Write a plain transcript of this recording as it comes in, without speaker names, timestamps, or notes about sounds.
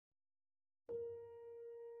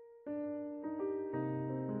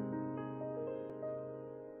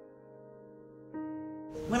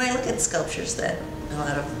When I look at sculptures that a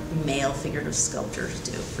lot of male figurative sculptors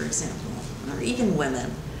do, for example, or even women,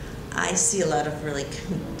 I see a lot of really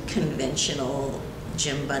conventional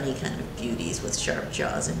gym bunny kind of beauties with sharp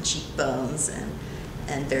jaws and cheekbones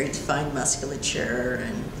and very defined musculature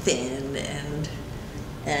and thin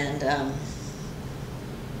and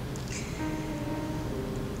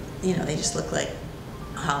you know, they just look like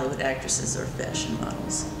Hollywood actresses or fashion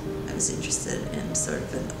models. I was interested in sort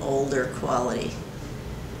of an older quality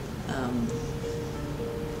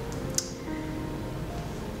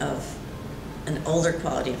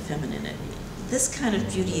of femininity. This kind of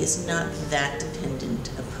beauty is not that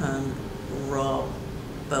dependent upon raw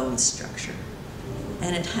bone structure,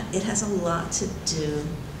 and it has a lot to do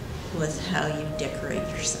with how you decorate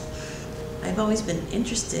yourself. I've always been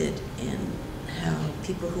interested in how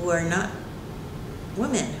people who are not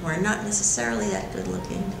women, who are not necessarily that good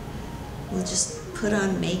looking, will just put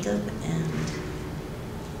on makeup and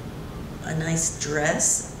a nice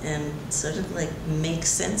dress and sort of like make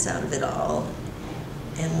sense out of it all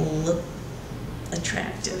and look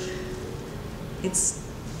attractive. It's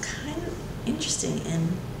kind of interesting,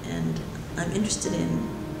 and I'm interested in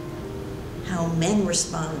how men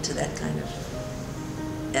respond to that kind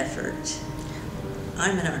of effort.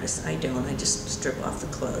 I'm an artist, I just strip off the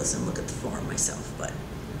clothes and look at the form myself, but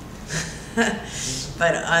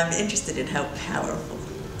but I'm interested in how powerful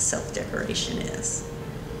self-decoration is.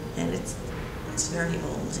 And it's very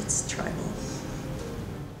old, it's tribal.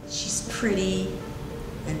 She's pretty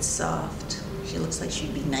and soft. She looks like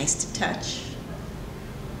she'd be nice to touch.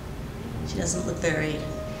 She doesn't look very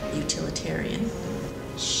utilitarian.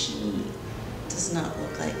 She does not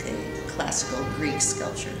look like a classical Greek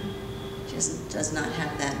sculpture. She does not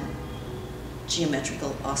have that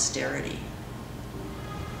geometrical austerity.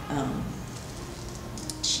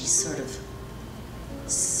 She's sort of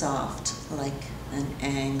soft, like an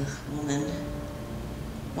Ang woman.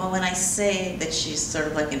 Well, when I say that she's sort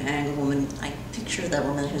of like an Ang woman, I picture that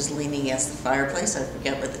woman who's leaning against the fireplace. I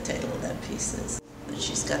forget what the title of that piece is. But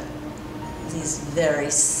she's got these very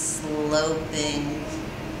sloping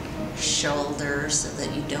shoulders so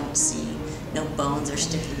that you don't see, no bones are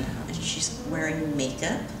sticking out. And she's wearing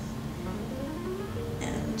makeup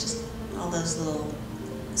and just all those little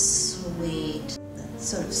sweet, that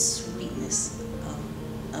sort of sweetness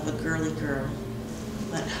of a girly girl.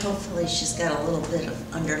 But hopefully she's got a little bit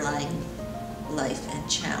of underlying life and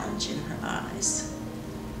challenge in her eyes.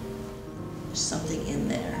 There's something in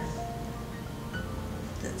there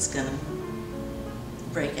that's gonna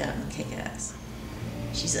break out and kick ass.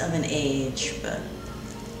 She's of an age, but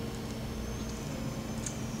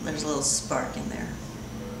there's a little spark in there.